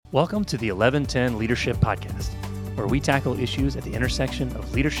Welcome to the 1110 Leadership Podcast, where we tackle issues at the intersection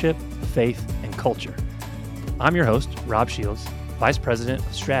of leadership, faith, and culture. I'm your host, Rob Shields, Vice President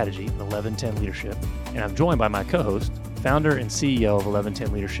of Strategy at 1110 Leadership, and I'm joined by my co-host, founder and CEO of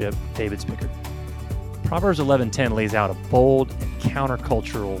 1110 Leadership, David Spickard. Proverbs 1110 lays out a bold and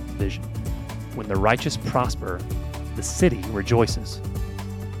countercultural vision. When the righteous prosper, the city rejoices.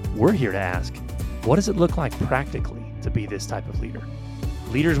 We're here to ask, what does it look like practically to be this type of leader?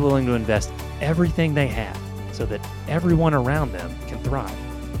 Leaders willing to invest everything they have so that everyone around them can thrive.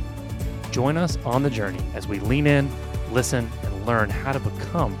 Join us on the journey as we lean in, listen, and learn how to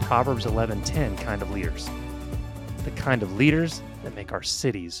become Proverbs 11:10 kind of leaders. The kind of leaders that make our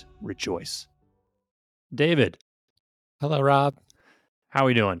cities rejoice. David. Hello, Rob. How are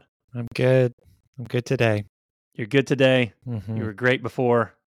we doing? I'm good. I'm good today. You're good today. Mm-hmm. You were great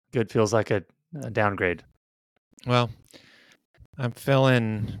before. Good feels like a downgrade. Well, I'm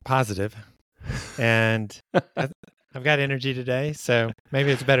feeling positive, and I've got energy today, so maybe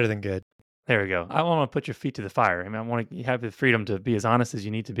it's better than good. There we go. I want to put your feet to the fire. I mean, I want to have the freedom to be as honest as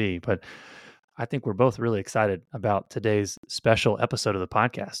you need to be, but I think we're both really excited about today's special episode of the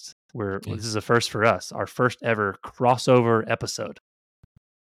podcast. This is a first for us, our first ever crossover episode.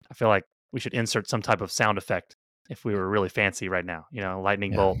 I feel like we should insert some type of sound effect if we were really fancy right now,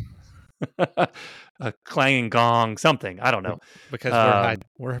 lightning bolt. A clanging gong, something. I don't know. Because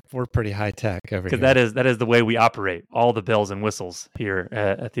we're pretty high tech over here. Because that is the way we operate. All the bells and whistles here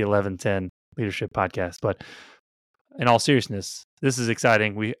at the 1110 Leadership Podcast. But in all seriousness, this is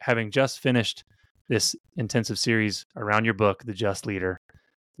exciting. We having just finished this intensive series around your book, The Just Leader.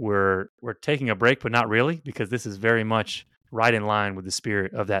 We're taking a break, but not really, because this is very much right in line with the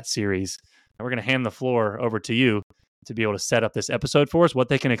spirit of that series. And we're going to hand the floor over to you to be able to set up this episode for us, what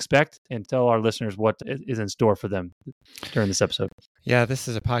they can expect, and tell our listeners what is in store for them during this episode. Yeah, this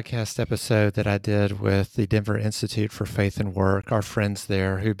is a podcast episode that I did with the Denver Institute for Faith and Work, our friends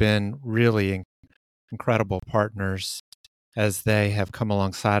there who've been really incredible partners as they have come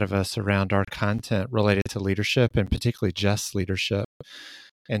alongside of us around our content related to leadership and particularly just leadership.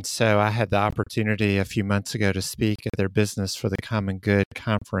 And so I had the opportunity a few months ago to speak at their Business for the Common Good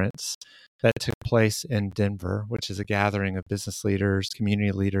conference that took place in Denver, which is a gathering of business leaders,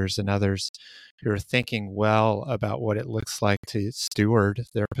 community leaders, and others who are thinking well about what it looks like to steward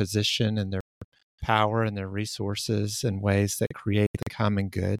their position and their power and their resources in ways that create the common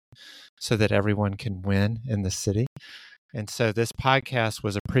good so that everyone can win in the city. And so this podcast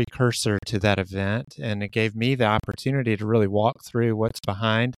was a precursor to that event, and it gave me the opportunity to really walk through what's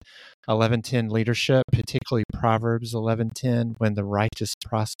behind 1110 leadership, particularly Proverbs 11:10, when the righteous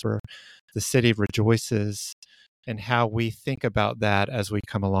prosper, the city rejoices, and how we think about that as we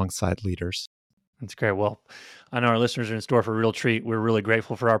come alongside leaders. That's great. Well, I know our listeners are in store for a real treat. We're really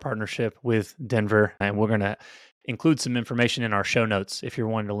grateful for our partnership with Denver, and we're going to include some information in our show notes if you're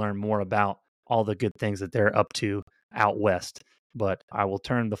wanting to learn more about all the good things that they're up to out west. But I will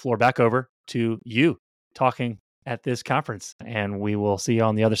turn the floor back over to you talking at this conference, and we will see you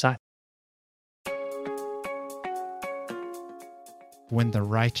on the other side. When the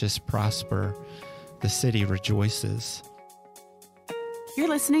righteous prosper, the city rejoices. You're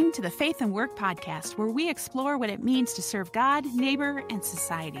listening to the Faith and Work Podcast, where we explore what it means to serve God, neighbor, and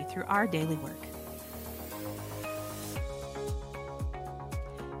society through our daily work.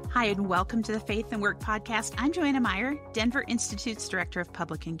 Hi, and welcome to the Faith and Work Podcast. I'm Joanna Meyer, Denver Institute's Director of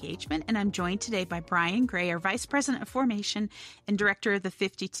Public Engagement, and I'm joined today by Brian Gray, our Vice President of Formation and Director of the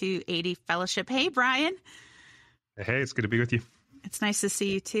 5280 Fellowship. Hey, Brian. Hey, it's good to be with you. It's nice to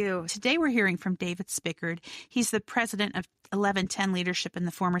see you, too. Today, we're hearing from David Spickard. He's the president of 1110 Leadership and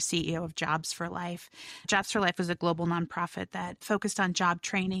the former CEO of Jobs for Life. Jobs for Life was a global nonprofit that focused on job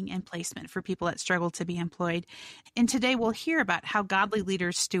training and placement for people that struggle to be employed. And today, we'll hear about how godly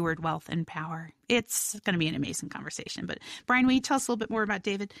leaders steward wealth and power. It's going to be an amazing conversation. But Brian, will you tell us a little bit more about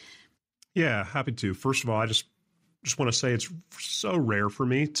David? Yeah, happy to. First of all, I just want to say it's so rare for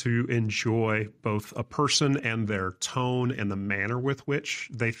me to enjoy both a person and their tone and the manner with which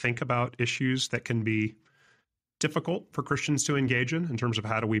they think about issues that can be difficult for Christians to engage in terms of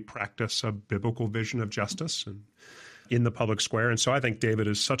how do we practice a biblical vision of justice and in the public square. And so I think David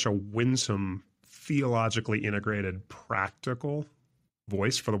is such a winsome, theologically integrated, practical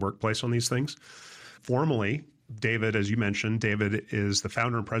voice for the workplace on these things. Formally, David, as you mentioned, David is the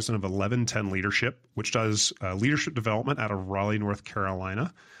founder and president of 1110 Leadership, which does leadership development out of Raleigh, North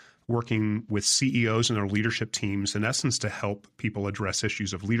Carolina, working with CEOs and their leadership teams, in essence, to help people address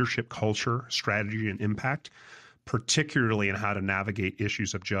issues of leadership, culture, strategy, and impact. particularly in how to navigate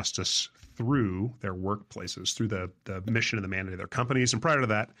issues of justice through their workplaces, through the mission and the mandate of their companies. And prior to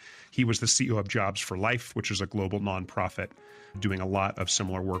that, he was the CEO of Jobs for Life, which is a global nonprofit doing a lot of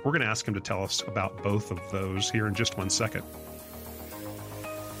similar work. We're going to ask him to tell us about both of those here in just 1 second.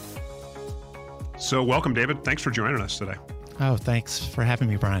 So welcome, David. Thanks for joining us today. Oh, thanks for having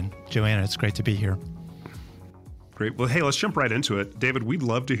me, Brian. Joanna, it's great to be here. Great. Well, hey, let's jump right into it. David, we'd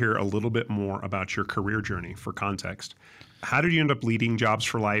love to hear a little bit more about your career journey for context. How did you end up leading Jobs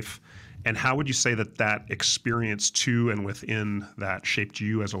for Life? And how would you say that that experience to and within that shaped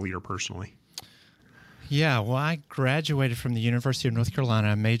you as a leader personally? Yeah, well, I graduated from the University of North Carolina.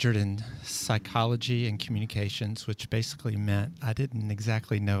 I majored in psychology and communications, which basically meant I didn't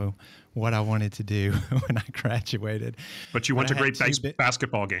exactly know what I wanted to do when I graduated. But you went to great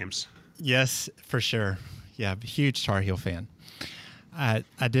basketball games. Yes, for sure. Yeah, huge Tar Heel fan. I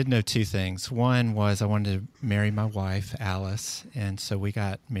did know two things. One was I wanted to marry my wife, Alice, and so we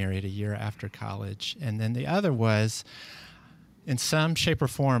got married a year after college. And then the other was, in some shape or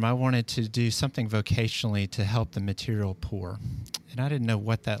form, I wanted to do something vocationally to help the material poor. And I didn't know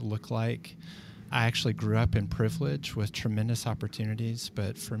what that looked like. I actually grew up in privilege with tremendous opportunities,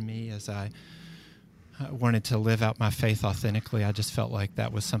 but for me, as I wanted to live out my faith authentically, I just felt like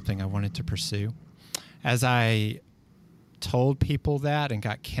that was something I wanted to pursue. As I told people that and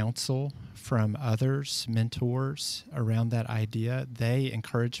got counsel from others, mentors around that idea, they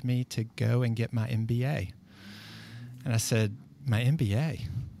encouraged me to go and get my MBA. And I said, my MBA?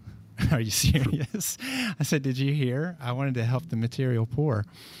 Are you serious? I said, did you hear? I wanted to help the material poor.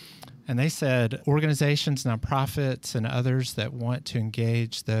 And they said, organizations, nonprofits, and others that want to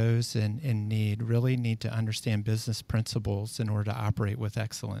engage those in need really need to understand business principles in order to operate with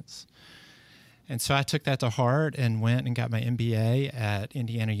excellence. And so I took that to heart and went and got my MBA at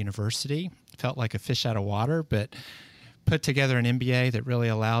Indiana University. Felt like a fish out of water, but put together an MBA that really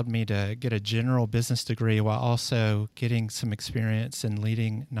allowed me to get a general business degree while also getting some experience in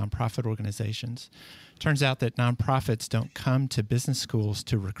leading nonprofit organizations. Turns out that nonprofits don't come to business schools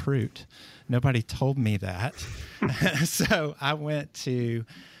to recruit. Nobody told me that. So I went to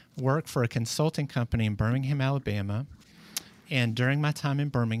work for a consulting company in Birmingham, Alabama. And during my time in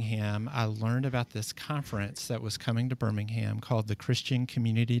Birmingham, I learned about this conference that was coming to Birmingham called the Christian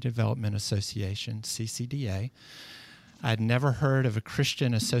Community Development Association, CCDA. I'd never heard of a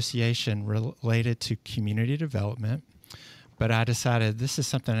Christian association related to community development, but I decided this is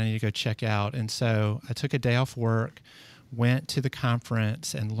something I need to go check out. And so I took a day off work, went to the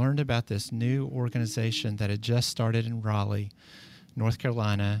conference, and learned about this new organization that had just started in Raleigh, North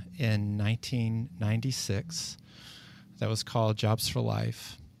Carolina in 1996. That was called Jobs for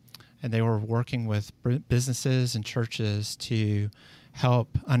Life. And they were working with businesses and churches to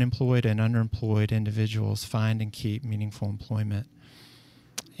help unemployed and underemployed individuals find and keep meaningful employment.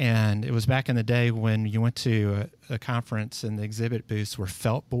 And it was back in the day when you went to a conference and the exhibit booths were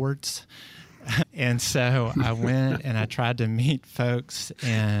felt boards. And so I went and I tried to meet folks,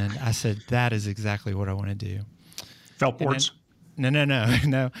 and I said, that is exactly what I want to do. Felt boards?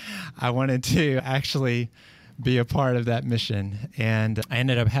 No. I wanted to actually be a part of that mission. And I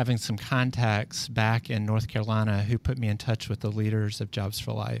ended up having some contacts back in North Carolina who put me in touch with the leaders of Jobs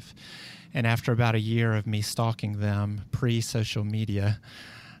for Life. And after about a year of me stalking them pre-social media,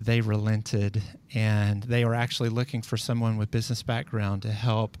 they relented, and they were actually looking for someone with business background to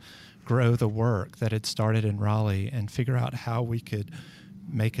help grow the work that had started in Raleigh and figure out how we could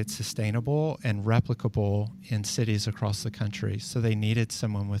make it sustainable and replicable in cities across the country. So they needed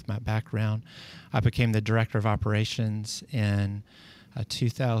someone with my background. I became the director of operations in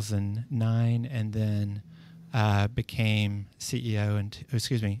 2009, and then became CEO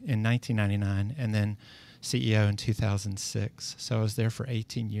in 1999, and then CEO in 2006. So I was there for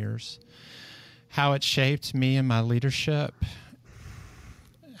 18 years. How it shaped me and my leadership.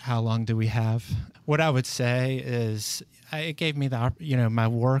 How long do we have? What I would say is it gave me my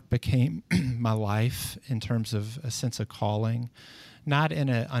work became my life in terms of a sense of calling, not in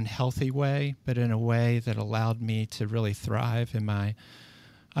an unhealthy way, but in a way that allowed me to really thrive in my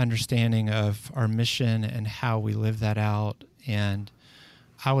understanding of our mission and how we live that out. And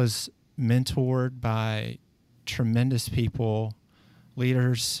I was mentored by tremendous people,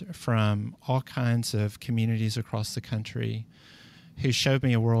 leaders from all kinds of communities across the country, who showed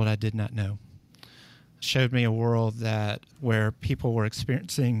me a world I did not know. Showed me a world where people were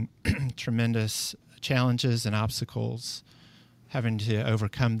experiencing tremendous challenges and obstacles, having to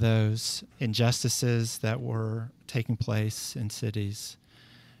overcome those injustices that were taking place in cities.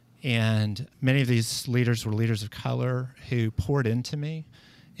 And many of these leaders were leaders of color who poured into me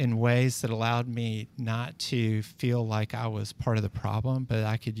in ways that allowed me not to feel like I was part of the problem, but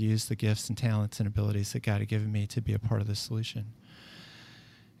I could use the gifts and talents and abilities that God had given me to be a part of the solution.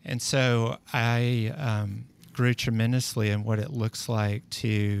 And so I grew tremendously in what it looks like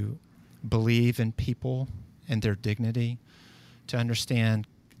to believe in people and their dignity, to understand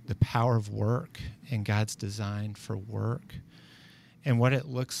the power of work and God's design for work, and what it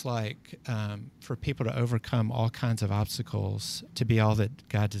looks like for people to overcome all kinds of obstacles to be all that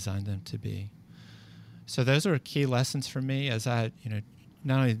God designed them to be. So those are key lessons for me as I,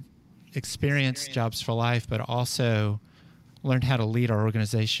 not only experienced Jobs for Life, but also learned how to lead our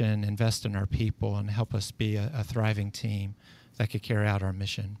organization, invest in our people, and help us be a thriving team that could carry out our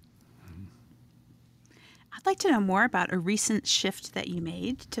mission. I'd like to know more about a recent shift that you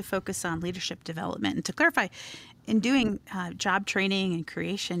made to focus on leadership development. And to clarify, in doing job training and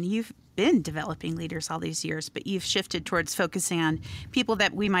creation, you've been developing leaders all these years, but you've shifted towards focusing on people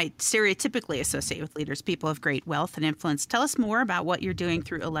that we might stereotypically associate with leaders, people of great wealth and influence. Tell us more about what you're doing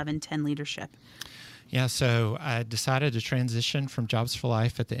through 1110 Leadership. Yeah, so I decided to transition from Jobs for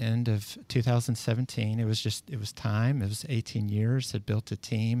Life at the end of 2017. It was time. It was 18 years. Had built a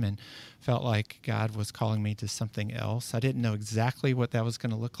team and felt like God was calling me to something else. I didn't know exactly what that was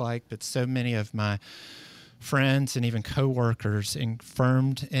going to look like, but so many of my friends and even coworkers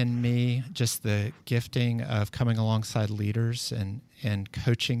affirmed in me just the gifting of coming alongside leaders and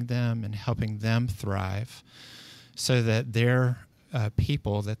coaching them and helping them thrive so that their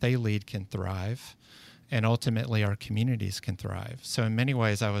people that they lead can thrive, and ultimately our communities can thrive. So in many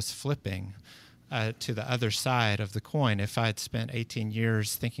ways, I was flipping to the other side of the coin. If I had spent 18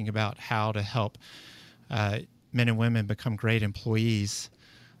 years thinking about how to help men and women become great employees,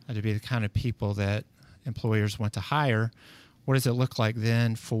 to be the kind of people that employers want to hire, what does it look like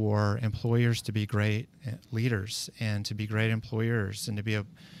then for employers to be great leaders and to be great employers and to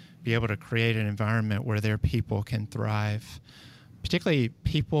be able to create an environment where their people can thrive? Particularly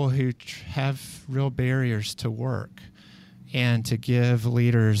people who have real barriers to work, and to give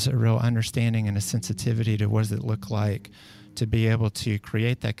leaders a real understanding and a sensitivity to what does it look like to be able to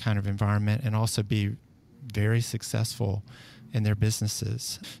create that kind of environment and also be very successful in their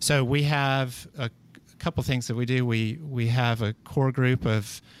businesses. So we have a couple things that we do. We have a core group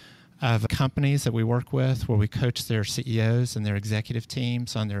of companies that we work with where we coach their CEOs and their executive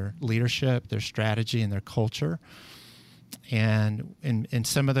teams on their leadership, their strategy, and their culture. And in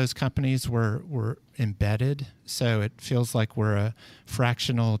some of those companies, we're embedded, so it feels like we're a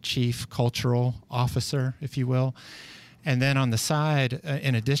fractional chief cultural officer, if you will. And then on the side,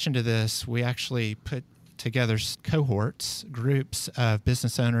 in addition to this, we actually put together cohorts, groups of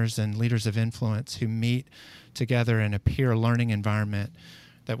business owners and leaders of influence who meet together in a peer learning environment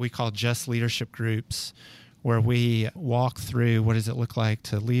that we call Just Leadership Groups, where we walk through what does it look like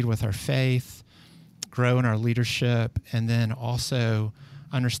to lead with our faith, grow in our leadership, and then also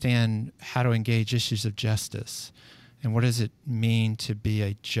understand how to engage issues of justice. And what does it mean to be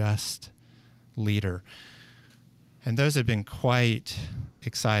a just leader? And those have been quite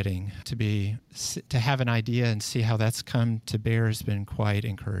exciting. To have an idea and see how that's come to bear has been quite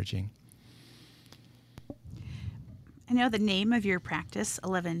encouraging. I know the name of your practice,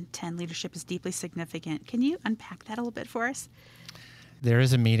 1110 Leadership, is deeply significant. Can you unpack that a little bit for us? There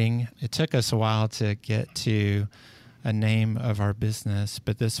is a meeting. It took us a while to get to a name of our business,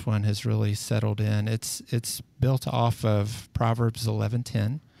 but this one has really settled in. It's built off of Proverbs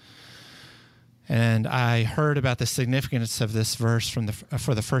 11:10. And I heard about the significance of this verse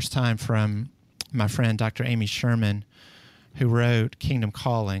for the first time from my friend Dr. Amy Sherman, who wrote Kingdom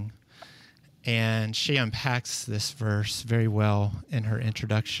Calling. And she unpacks this verse very well in her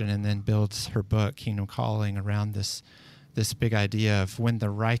introduction and then builds her book, Kingdom Calling, around this big idea of when the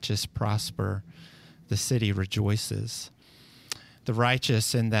righteous prosper, the city rejoices. The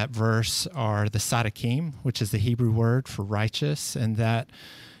righteous in that verse are the Tzaddikim, which is the Hebrew word for righteous, and that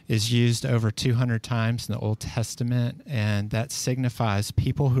is used over 200 times in the Old Testament, and that signifies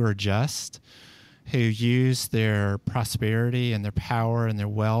people who are just, who use their prosperity and their power and their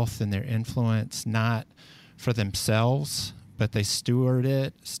wealth and their influence not for themselves, but they steward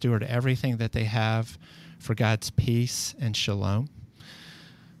everything that they have for God's peace and shalom.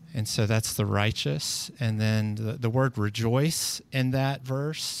 And so that's the righteous. And then the word rejoice in that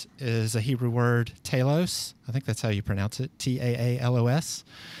verse is a Hebrew word, telos. I think that's how you pronounce it, Taalos.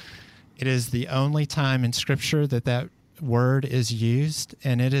 It is the only time in Scripture that word is used,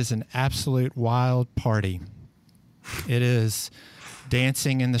 and it is an absolute wild party. It is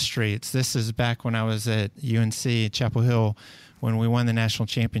dancing in the streets. This is back when I was at UNC, Chapel Hill. When we won the national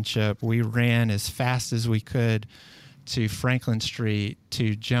championship, we ran as fast as we could to Franklin Street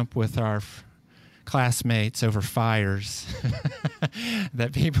to jump with our classmates over fires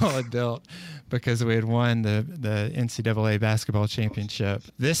that people had built because we had won the NCAA basketball championship.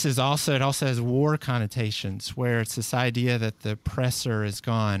 It also has war connotations, where it's this idea that the oppressor is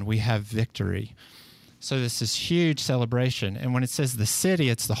gone. We have victory. So this is huge celebration. And when it says the city,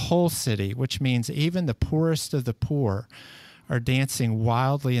 it's the whole city, which means even the poorest of the poor are dancing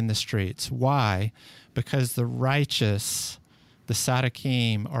wildly in the streets. Why? Because the righteous, the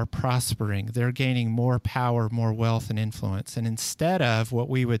Sadiqim, are prospering. They're gaining more power, more wealth, and influence. And instead of what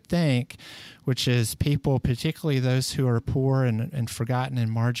we would think, which is people, particularly those who are poor and forgotten and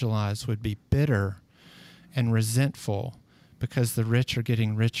marginalized, would be bitter and resentful because the rich are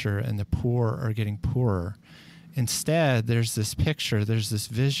getting richer and the poor are getting poorer. Instead, there's this picture, there's this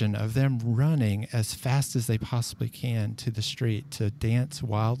vision of them running as fast as they possibly can to the street to dance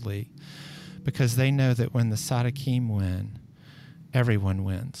wildly, because they know that when the Sadiqim win, everyone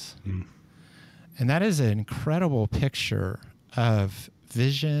wins. And that is an incredible picture of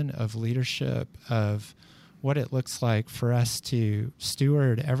vision, of leadership, of what it looks like for us to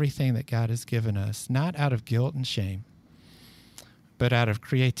steward everything that God has given us, not out of guilt and shame, but out of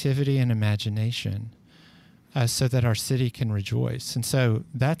creativity and imagination, so that our city can rejoice. And so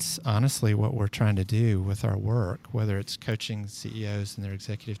that's honestly what we're trying to do with our work, whether it's coaching CEOs and their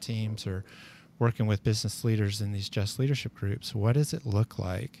executive teams or working with business leaders in these just leadership groups. What does it look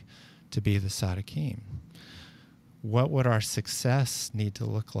like to be the Sadiqim? What would our success need to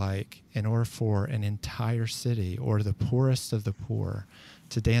look like in order for an entire city or the poorest of the poor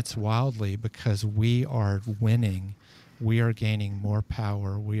to dance wildly because we are winning, we are gaining more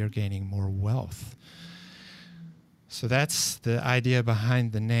power, we are gaining more wealth? So that's the idea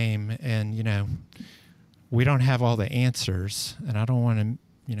behind the name. And, we don't have all the answers, and I don't want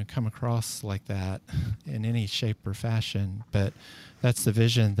to come across like that in any shape or fashion, but that's the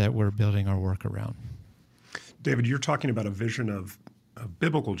vision that we're building our work around. David, you're talking about a vision of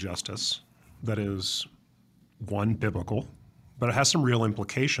biblical justice that is, one, biblical, but it has some real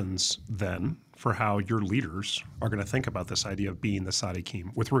implications then for how your leaders are going to think about this idea of being the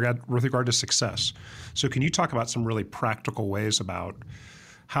Sadiqim with regard to success. So can you talk about some really practical ways about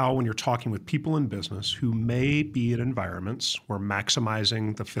how, when you're talking with people in business who may be in environments where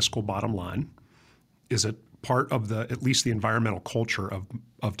maximizing the fiscal bottom line, is it part of at least the environmental culture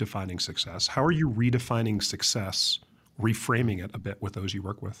of defining success? How are you redefining success, reframing it a bit with those you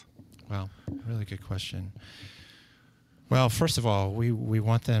work with? Well, really good question. Well, first of all, we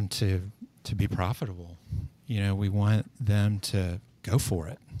want them to be profitable. We want them to go for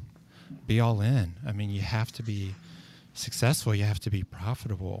it, be all in. I mean, you have to be successful, you have to be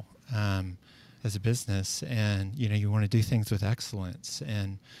profitable as a business, and you want to do things with excellence.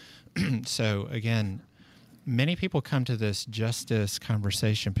 And so again, many people come to this justice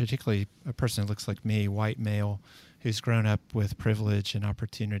conversation, particularly a person who looks like me, white male, who's grown up with privilege and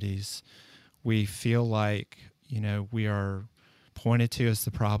opportunities. We feel like we are pointed to as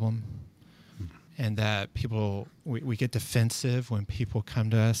the problem, and that we get defensive when people come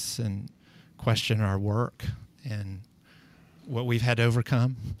to us and question our work and what we've had to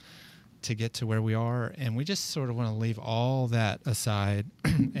overcome to get to where we are. And we just sort of want to leave all that aside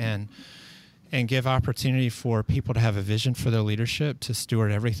and give opportunity for people to have a vision for their leadership, to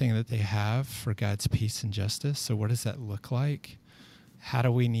steward everything that they have for God's peace and justice. So what does that look like? How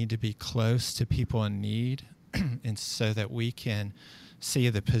do we need to be close to people in need and so that we can see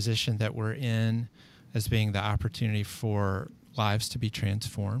the position that we're in as being the opportunity for lives to be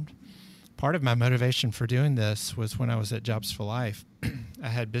transformed? Part of my motivation for doing this was when I was at Jobs for Life. I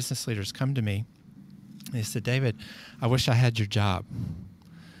had business leaders come to me. They said, "David, I wish I had your job."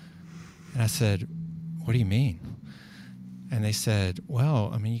 And I said, "What do you mean?" And they said,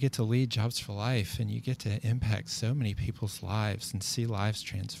 "Well, I mean, you get to lead Jobs for Life and you get to impact so many people's lives and see lives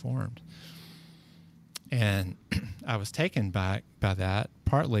transformed." And I was taken back by that,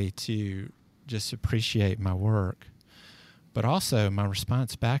 partly to just appreciate my work. But also my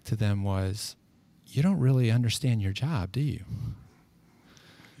response back to them was, "You don't really understand your job, do you?"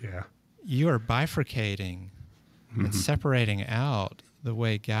 Yeah. You are bifurcating and separating out the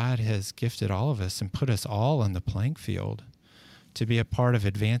way God has gifted all of us and put us all on the playing field to be a part of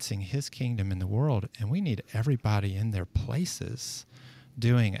advancing His kingdom in the world. And we need everybody in their places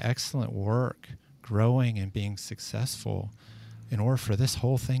doing excellent work, growing and being successful in order for this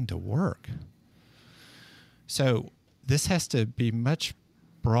whole thing to work. So this has to be much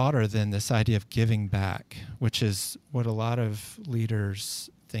broader than this idea of giving back, which is what a lot of leaders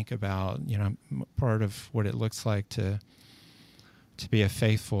think about, part of what it looks like to be a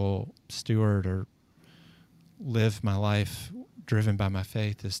faithful steward or live my life driven by my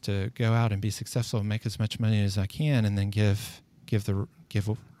faith is to go out and be successful and make as much money as I can, and then give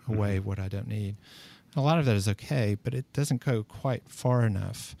away what I don't need. A lot of that is okay, but it doesn't go quite far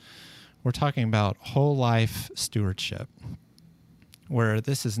enough. We're talking about whole life stewardship, where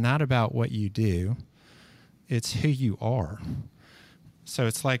this is not about what you do, it's who you are. So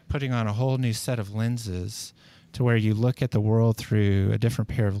it's like putting on a whole new set of lenses to where you look at the world through a different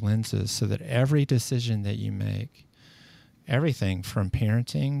pair of lenses, so that every decision that you make, everything from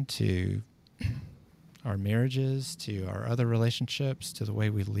parenting to our marriages to our other relationships to the way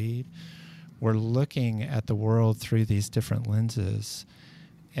we lead, we're looking at the world through these different lenses,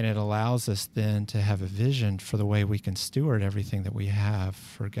 and it allows us then to have a vision for the way we can steward everything that we have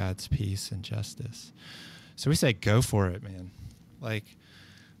for God's peace and justice. So we say, go for it, man. Like,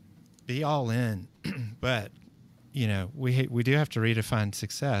 be all in. But, you know, we do have to redefine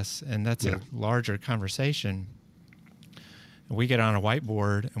success, and that's a larger conversation. We get on a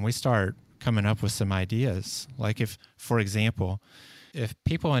whiteboard and we start coming up with some ideas. Like, if, for example, if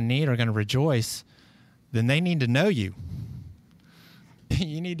people in need are going to rejoice, then they need to know you.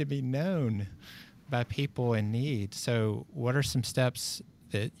 You need to be known by people in need. So what are some steps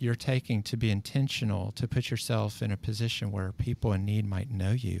that you're taking to be intentional, to put yourself in a position where people in need might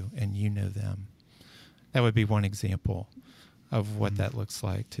know you and you know them? That would be one example of what that looks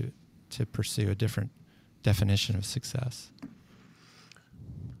like to pursue a different definition of success.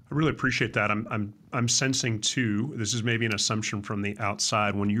 I really appreciate that. I'm sensing too, this is maybe an assumption from the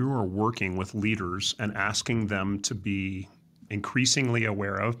outside, when you are working with leaders and asking them to be increasingly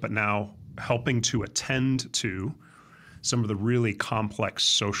aware of, but now helping to attend to some of the really complex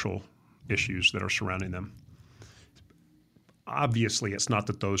social issues that are surrounding them. Obviously, it's not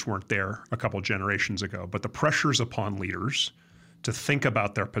that those weren't there a couple generations ago, but the pressures upon leaders to think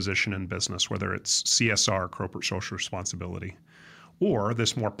about their position in business, whether it's CSR, corporate social responsibility, or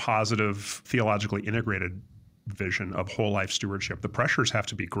this more positive, theologically integrated vision of whole life stewardship, the pressures have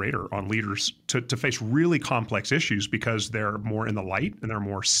to be greater on leaders to face really complex issues because they're more in the light and they're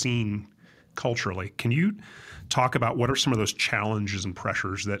more seen culturally. Can you talk about what are some of those challenges and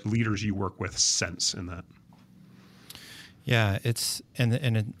pressures that leaders you work with sense in that? Yeah, it's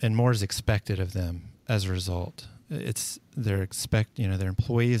and more is expected of them as a result. Their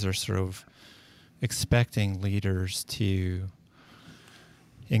employees are sort of expecting leaders to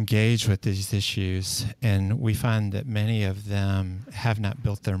engage with these issues, and we find that many of them have not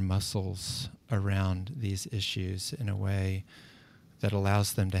built their muscles around these issues in a way that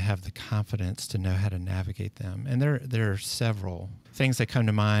allows them to have the confidence to know how to navigate them. And there are several things that come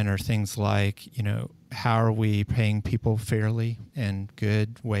to mind, are things like, how are we paying people fairly and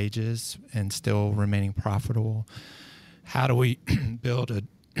good wages and still remaining profitable? How do we build a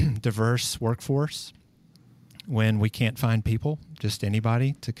diverse workforce when we can't find people, just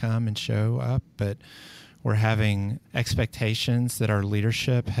anybody to come and show up, but we're having expectations that our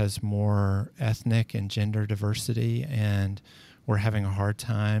leadership has more ethnic and gender diversity, and we're having a hard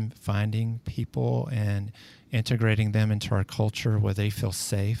time finding people and integrating them into our culture where they feel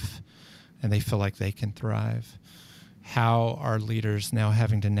safe and they feel like they can thrive? How are leaders now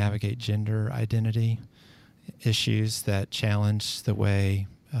having to navigate gender identity issues that challenge the way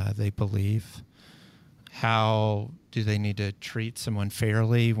they believe? How do they need to treat someone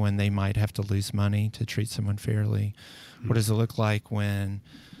fairly when they might have to lose money to treat someone fairly? What does it look like when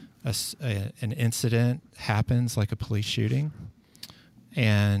an incident happens, like a police shooting?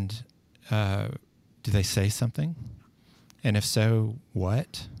 And do they say something? And if so,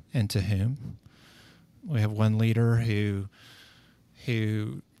 what and to whom? We have one leader who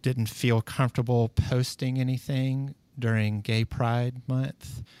didn't feel comfortable posting anything during Gay Pride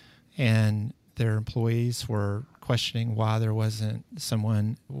Month, and their employees were questioning why there wasn't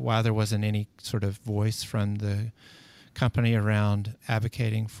any sort of voice from the company around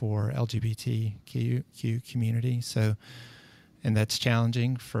advocating for LGBTQ community. So, and that's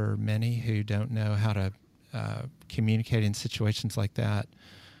challenging for many who don't know how to communicate in situations like that.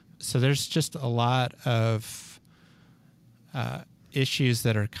 So there's just a lot of issues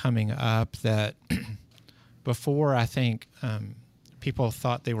that are coming up that before, I think, people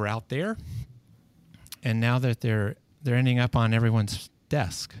thought they were out there, and now that they're ending up on everyone's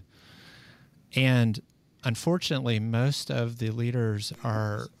desk. And unfortunately, most of the leaders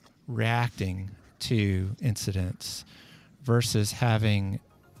are reacting to incidents versus having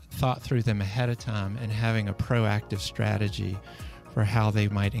thought through them ahead of time and having a proactive strategy for how they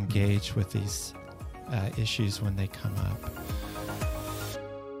might engage with these issues when they come up.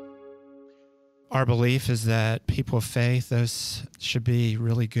 Our belief is that people of faith, those should be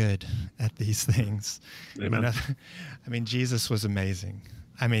really good at these things. Amen. I mean, Jesus was amazing.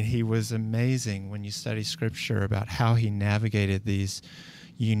 I mean, he was amazing when you study Scripture about how he navigated these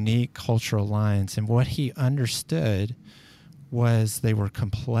unique cultural lines. And what he understood was they were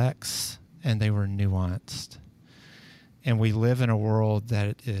complex and they were nuanced. And we live in a world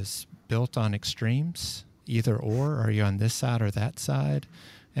that is built on extremes, either or. Are you on this side or that side?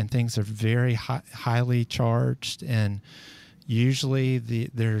 And things are very highly charged, and usually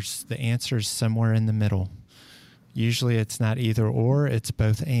the answer is somewhere in the middle. Usually it's not either or, it's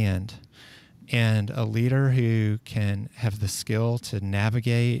both and. And a leader who can have the skill to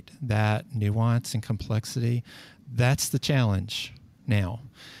navigate that nuance and complexity, that's the challenge now.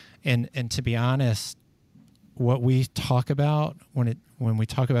 And to be honest, what we talk about when we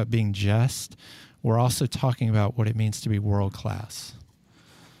talk about being just, we're also talking about what it means to be world-class.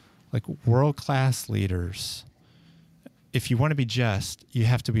 Like world-class leaders, if you want to be just, you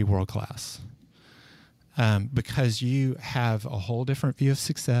have to be world-class, because you have a whole different view of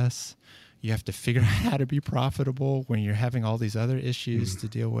success. You have to figure out how to be profitable when you're having all these other issues to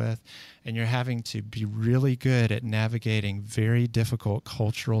deal with, and you're having to be really good at navigating very difficult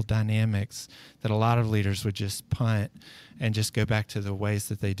cultural dynamics that a lot of leaders would just punt and just go back to the ways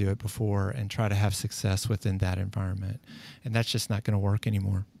that they do it before and try to have success within that environment. And that's just not going to work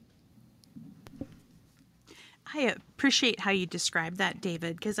anymore. I appreciate how you describe that,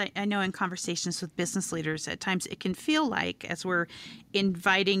 David, because I know in conversations with business leaders, at times it can feel like, as we're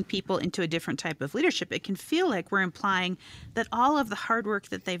inviting people into a different type of leadership, it can feel like we're implying that all of the hard work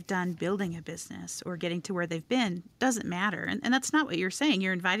that they've done building a business or getting to where they've been doesn't matter. And that's not what you're saying.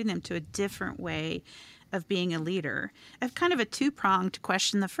 You're inviting them to a different way of being a leader. I have kind of a two-pronged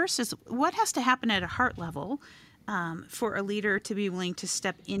question. The first is, what has to happen at a heart level for a leader to be willing to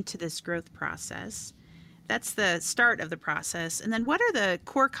step into this growth process? That's the start of the process. And then what are the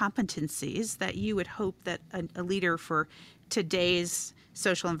core competencies that you would hope that a leader for today's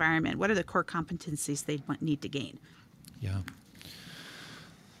social environment, what are the core competencies they need to gain? Yeah.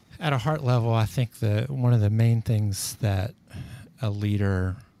 At a heart level, I think one of the main things that a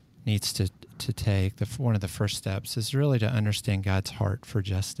leader needs to take, one of the first steps, is really to understand God's heart for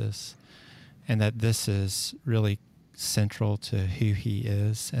justice, and that this is really central to who he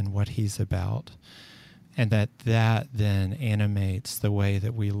is and what he's about. And that then animates the way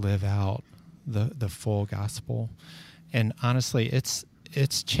that we live out the full gospel. And honestly,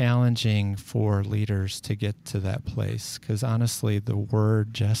 it's challenging for leaders to get to that place, because honestly, the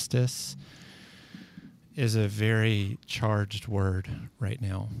word justice is a very charged word right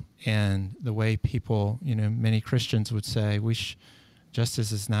now. And the way people, many Christians would say,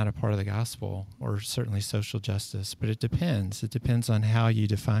 justice is not a part of the gospel, or certainly social justice, but it depends. It depends on how you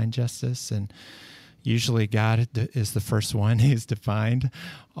define justice. And usually God is the first one who's defined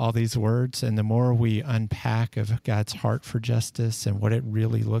all these words. And the more we unpack of God's heart for justice and what it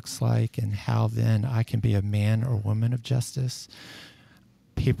really looks like and how then I can be a man or woman of justice,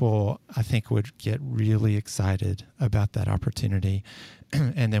 people, I think, would get really excited about that opportunity.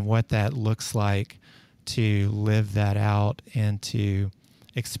 And then what that looks like to live that out and to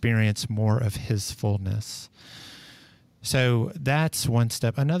experience more of his fullness. So that's one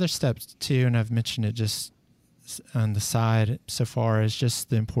step. Another step, too, and I've mentioned it just on the side so far, is just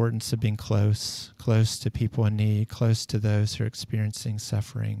the importance of being close to people in need, close to those who are experiencing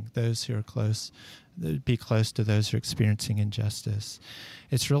suffering, be close to those who are experiencing injustice.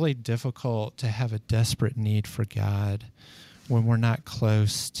 It's really difficult to have a desperate need for God when we're not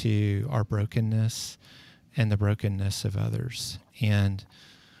close to our brokenness and the brokenness of others. And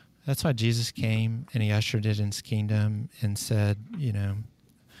that's why Jesus came and he ushered it in his kingdom and said,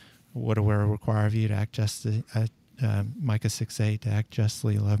 what do we require of you? To act justly, Micah 6:8, to act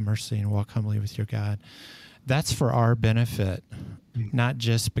justly, love mercy, and walk humbly with your God. That's for our benefit, not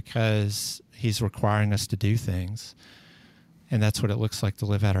just because he's requiring us to do things, and that's what it looks like to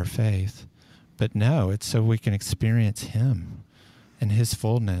live out our faith. But no, it's so we can experience him and his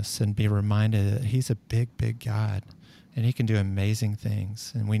fullness and be reminded that he's a big, big God. And he can do amazing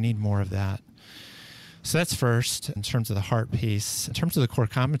things, and we need more of that. So that's first, in terms of the heart piece. In terms of the core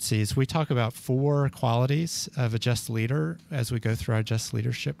competencies, we talk about 4 qualities of a just leader as we go through our just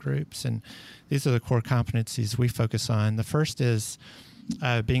leadership groups, and these are the core competencies we focus on. The first is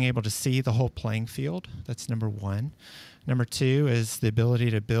being able to see the whole playing field. That's number 1. Number 2 is the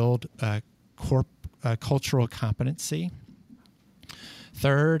ability to build cultural competency.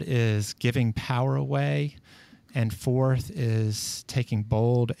 Third is giving power away. And 4th is taking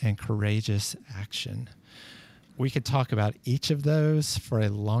bold and courageous action. we could talk about each of those for a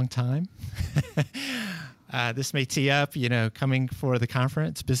long time. This may tee up, coming for the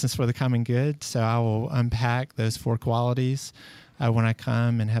conference, Business for the Common Good. So I will unpack those 4 qualities when I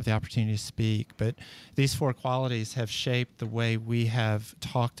come and have the opportunity to speak. But these 4 qualities have shaped the way we have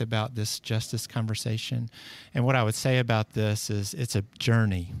talked about this justice conversation. And what I would say about this is it's a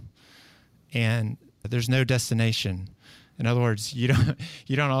journey, and there's no destination. In other words, you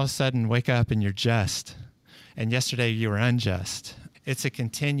don't all of a sudden wake up and you're just, and yesterday you were unjust. It's a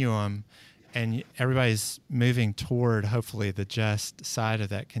continuum, and everybody's moving toward, hopefully, the just side of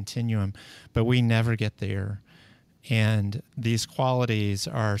that continuum, but we never get there. And these qualities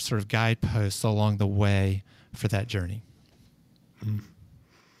are sort of guideposts along the way for that journey.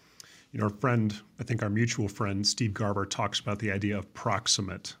 Our friend, I think our mutual friend, Steve Garber, talks about the idea of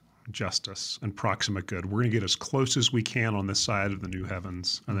proximate justice and proximate good. We're going to get as close as we can on this side of the new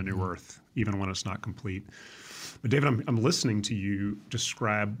heavens and the new earth, even when it's not complete. But David, I'm listening to you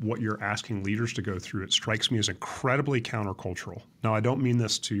describe what you're asking leaders to go through. It strikes me as incredibly countercultural. Now, I don't mean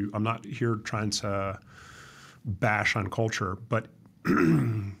this I'm not here trying to bash on culture, but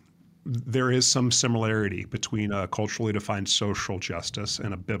there is some similarity between a culturally defined social justice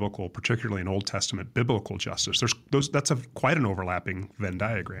and a biblical, particularly an Old Testament biblical justice. That's quite an overlapping Venn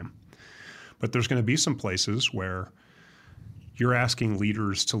diagram. But there's going to be some places where you're asking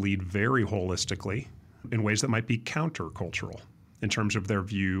leaders to lead very holistically in ways that might be countercultural in terms of their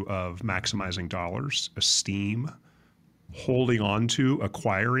view of maximizing dollars, esteem, holding on to,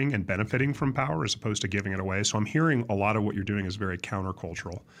 acquiring, and benefiting from power as opposed to giving it away. So I'm hearing a lot of what you're doing is very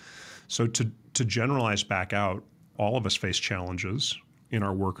countercultural. So to generalize back out, all of us face challenges in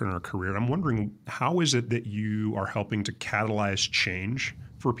our work and our career. I'm wondering, how is it that you are helping to catalyze change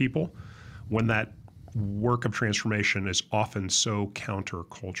for people when that work of transformation is often so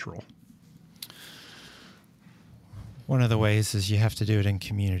countercultural? One of the ways is you have to do it in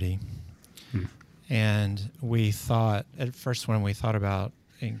community. And we thought, at first when we thought about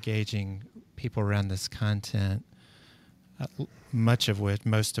engaging people around this content, most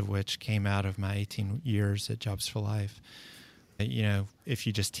of which came out of my 18 years at Jobs for Life, if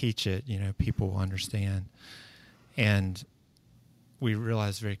you just teach it, people will understand. And we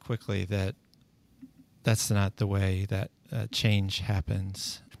realized very quickly that that's not the way that change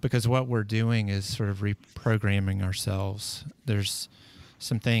happens, because what we're doing is sort of reprogramming ourselves. There's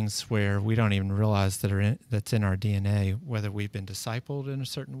some things where we don't even realize that's in our DNA, whether we've been discipled in a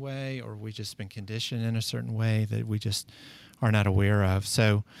certain way or we've just been conditioned in a certain way that we just are not aware of.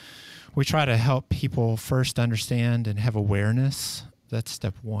 So we try to help people first understand and have awareness. That's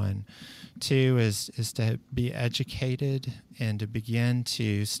step 1. 2 is to be educated and to begin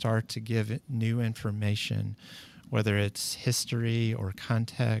to start to give new information, whether it's history or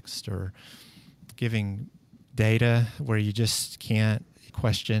context or giving data where you just can't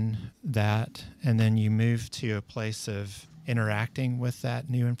question that. And then you move to a place of interacting with that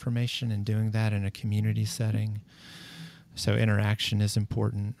new information and doing that in a community setting. So interaction is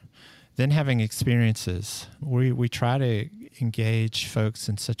important. Then having experiences. We try to engage folks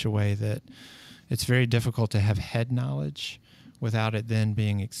in such a way that it's very difficult to have head knowledge without it then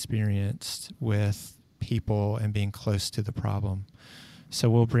being experienced with people and being close to the problem. So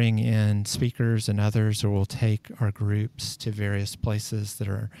we'll bring in speakers and others, or we'll take our groups to various places that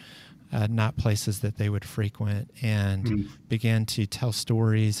are not places that they would frequent, and begin to tell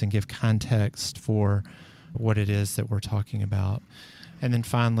stories and give context for what it is that we're talking about. And then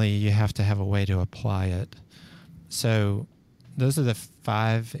finally, you have to have a way to apply it. So those are the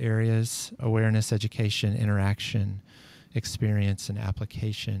 5 areas: awareness, education, interaction, experience, and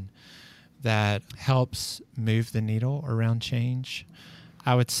application, that helps move the needle around change.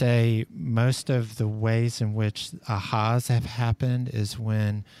 I would say most of the ways in which ahas have happened is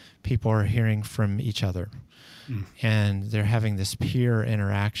when people are hearing from each other. And they're having this peer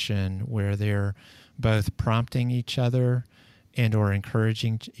interaction where they're both prompting each other and or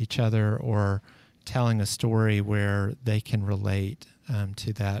encouraging each other, or telling a story where they can relate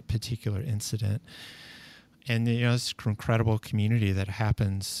to that particular incident. And it's an incredible community that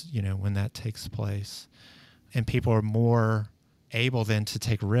happens when that takes place. And people are more able then to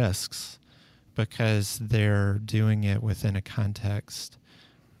take risks because they're doing it within a context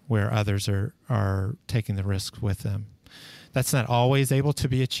where others are taking the risk with them. That's not always able to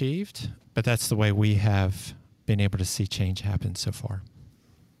be achieved, but that's the way we have been able to see change happen so far.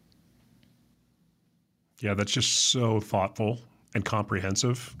 Yeah, that's just so thoughtful and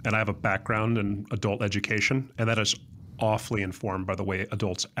comprehensive. And I have a background in adult education, and that is awfully informed by the way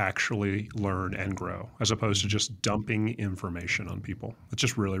adults actually learn and grow, as opposed to just dumping information on people. It's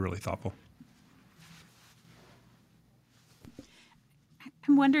just really, really thoughtful.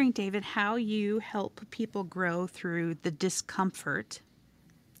 I'm wondering, David, how you help people grow through the discomfort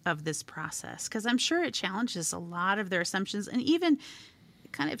of this process, because I'm sure it challenges a lot of their assumptions and even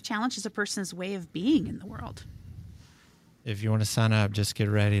kind of challenges a person's way of being in the world. If you want to sign up, just get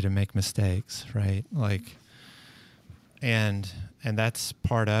ready to make mistakes, right? And that's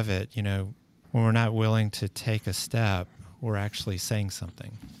part of it. When we're not willing to take a step, we're actually saying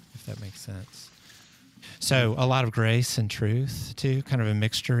something, if that makes sense. So a lot of grace and truth too, kind of a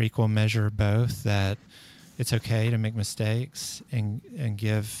mixture, equal measure of both, that it's okay to make mistakes and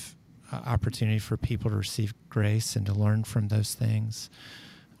give opportunity for people to receive grace and to learn from those things.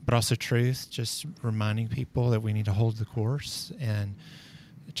 But also truth, just reminding people that we need to hold the course and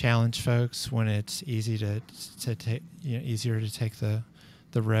challenge folks when it's easy to take, easier to take the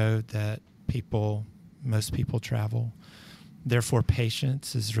road that most people travel. Therefore,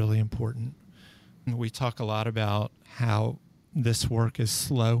 patience is really important. We talk a lot about how this work is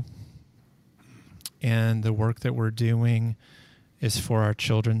slow, and the work that we're doing is for our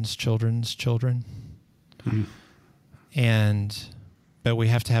children's children's children. Mm-hmm. But we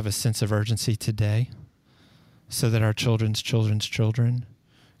have to have a sense of urgency today so that our children's children's children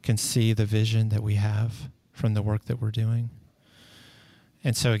can see the vision that we have from the work that we're doing.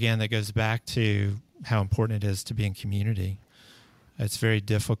 And so again, that goes back to how important it is to be in community. It's very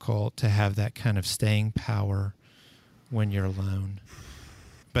difficult to have that kind of staying power when you're alone.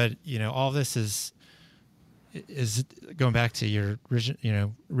 But, all this is going back to your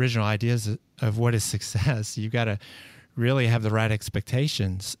original ideas of what is success. You've got to really have the right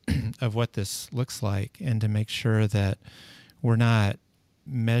expectations of what this looks like, and to make sure that we're not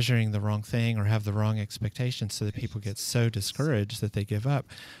measuring the wrong thing or have the wrong expectations so that people get so discouraged that they give up.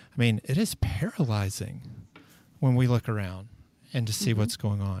 I mean, it is paralyzing when we look around and to see what's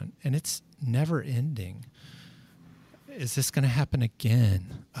going on, and it's never ending. Is this going to happen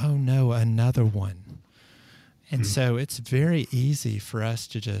again? Oh no, another one. And so it's very easy for us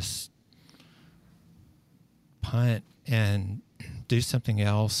to just punt and do something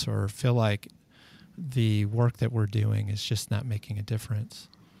else, or feel like the work that we're doing is just not making a difference.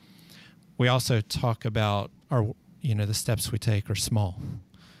 We also talk about the steps we take are small,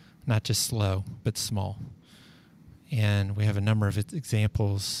 not just slow, but small. And we have a number of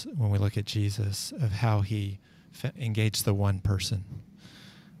examples when we look at Jesus of how he engaged the one person,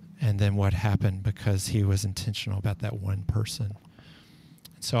 and then what happened because he was intentional about that one person.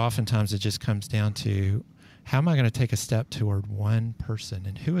 So oftentimes it just comes down to, how am I going to take a step toward one person,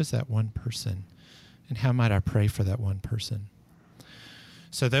 and who is that one person, and how might I pray for that one person?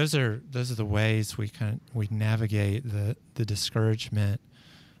 So those are the ways we navigate the discouragement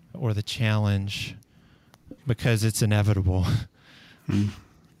or the challenge, because it's inevitable.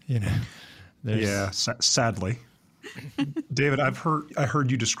 Sadly. David, I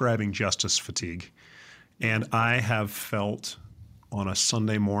heard you describing justice fatigue, and I have felt on a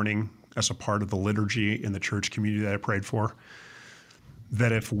Sunday morning, as a part of the liturgy in the church community that I prayed for,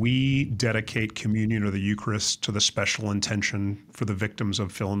 that if we dedicate communion or the Eucharist to the special intention for the victims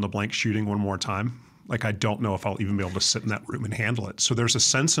of fill-in-the-blank shooting one more time, I don't know if I'll even be able to sit in that room and handle it. So there's a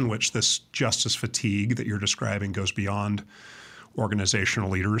sense in which this justice fatigue that you're describing goes beyond organizational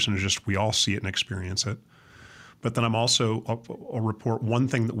leaders, and we all see it and experience it. But then I'll report one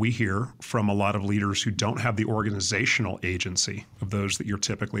thing that we hear from a lot of leaders who don't have the organizational agency of those that you're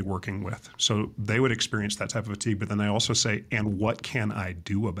typically working with. So they would experience that type of fatigue, but then they also say, and what can I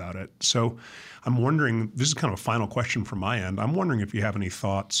do about it? So I'm wondering, this is kind of a final question from my end. I'm wondering if you have any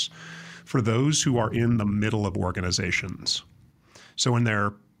thoughts for those who are in the middle of organizations. So when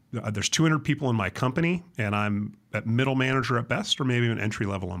there's 200 people in my company, and I'm at middle manager at best, or maybe an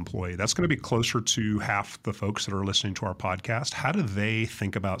entry-level employee. That's going to be closer to half the folks that are listening to our podcast. How do they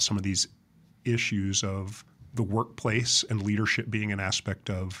think about some of these issues of the workplace and leadership being an aspect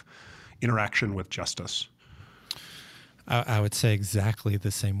of interaction with justice? I would say exactly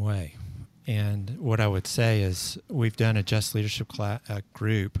the same way. And what I would say is, we've done a Just Leadership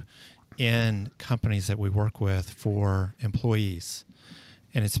group in companies that we work with for employees.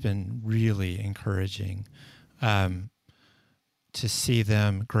 And it's been really encouraging to see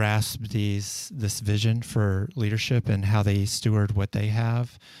them grasp this vision for leadership and how they steward what they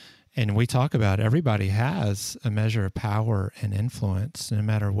have. And we talk about everybody has a measure of power and influence, no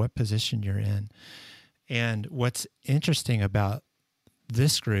matter what position you're in. And what's interesting about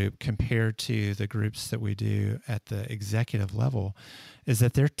this group compared to the groups that we do at the executive level is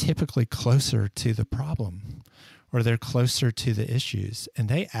that they're typically closer to the problem, or they're closer to the issues, and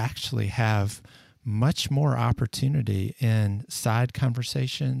they actually have much more opportunity in side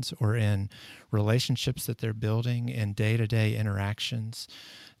conversations or in relationships that they're building in day-to-day interactions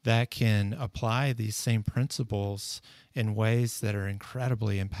that can apply these same principles in ways that are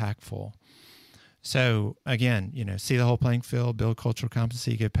incredibly impactful. So again, see the whole playing field, build cultural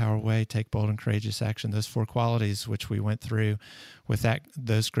competency, give power away, take bold and courageous action. Those 4 qualities, which we went through with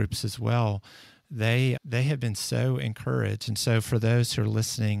those groups as well, they have been so encouraged. And so for those who are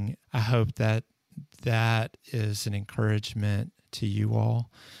listening, I hope that is an encouragement to you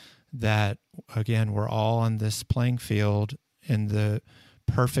all, that again, we're all on this playing field in the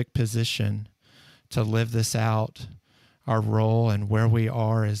perfect position to live this out. Our role and where we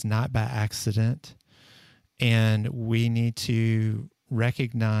are is not by accident. And we need to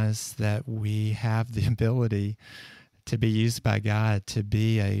recognize that we have the ability to be used by God to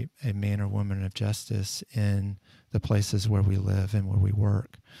be a man or woman of justice in the places where we live and where we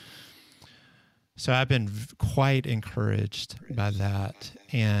work. So I've been quite encouraged by that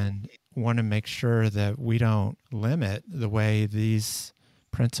and want to make sure that we don't limit the way these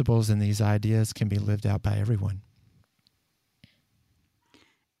principles and these ideas can be lived out by everyone.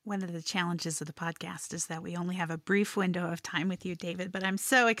 One of the challenges of the podcast is that we only have a brief window of time with you, David, but I'm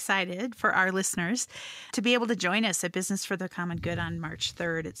so excited for our listeners to be able to join us at Business for the Common Good on March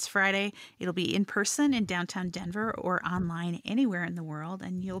 3rd. It's Friday. It'll be in person in downtown Denver or online anywhere in the world,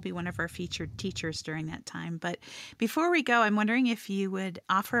 and you'll be one of our featured teachers during that time. But before we go, I'm wondering if you would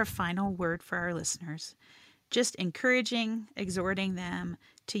offer a final word for our listeners, just encouraging, exhorting them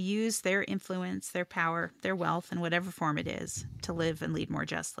to use their influence, their power, their wealth, in whatever form it is, to live and lead more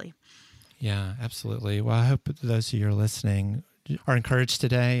justly. Yeah, absolutely. Well, I hope those of you who are listening are encouraged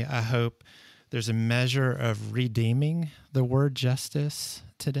today. I hope there's a measure of redeeming the word justice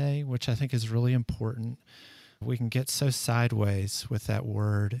today, which I think is really important. We can get so sideways with that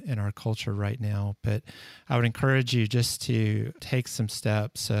word in our culture right now, but I would encourage you just to take some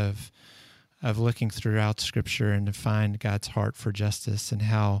steps of looking throughout Scripture and to find God's heart for justice and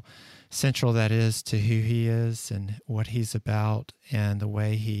how central that is to who He is and what He's about and the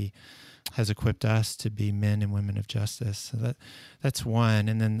way He has equipped us to be men and women of justice. So that's one.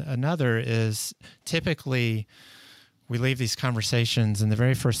 And then another is typically we leave these conversations and the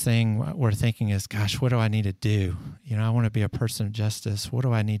very first thing we're thinking is, gosh, what do I need to do? I want to be a person of justice. What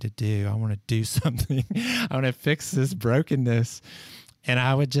do I need to do? I want to do something. I want to fix this brokenness. And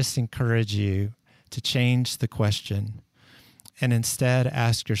I would just encourage you to change the question and instead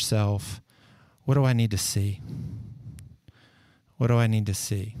ask yourself, what do I need to see? What do I need to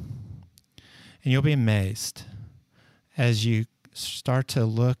see? And you'll be amazed as you start to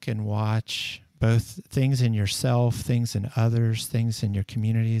look and watch both things in yourself, things in others, things in your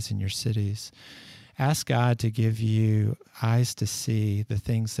communities and your cities. Ask God to give you eyes to see the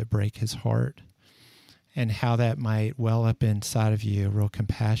things that break His heart, and how that might well up inside of you, real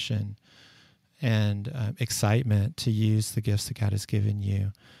compassion and excitement to use the gifts that God has given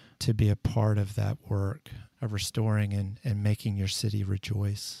you to be a part of that work of restoring and making your city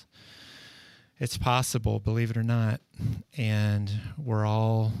rejoice. It's possible, believe it or not, and we're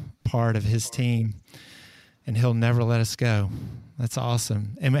all part of His team, and He'll never let us go. That's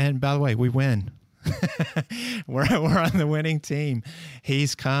awesome. And by the way, we win. We're on the winning team.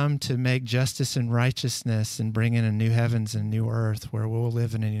 He's come to make justice and righteousness and bring in a new heavens and new earth where we'll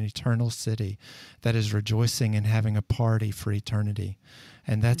live in an eternal city that is rejoicing and having a party for eternity.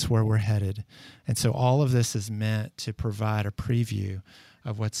 And that's where we're headed. And so all of this is meant to provide a preview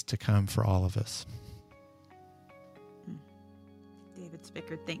of what's to come for all of us. David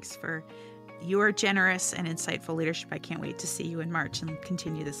Spickard, thanks for your generous and insightful leadership. I can't wait to see you in March and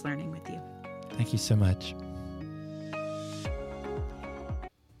continue this learning with you. Thank you so much.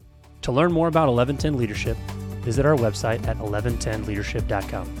 To learn more about 1110 Leadership, visit our website at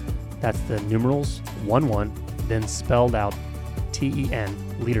 1110leadership.com. That's the numerals 11, then spelled out TEN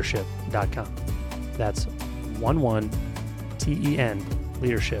leadership.com. That's 11 TEN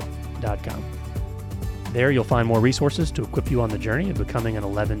leadership.com. There you'll find more resources to equip you on the journey of becoming an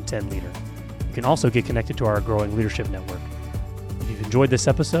 1110 leader. You can also get connected to our growing leadership network. If you've enjoyed this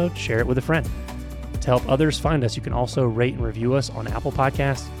episode, share it with a friend. To help others find us, you can also rate and review us on Apple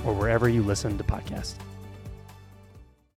Podcasts or wherever you listen to podcasts.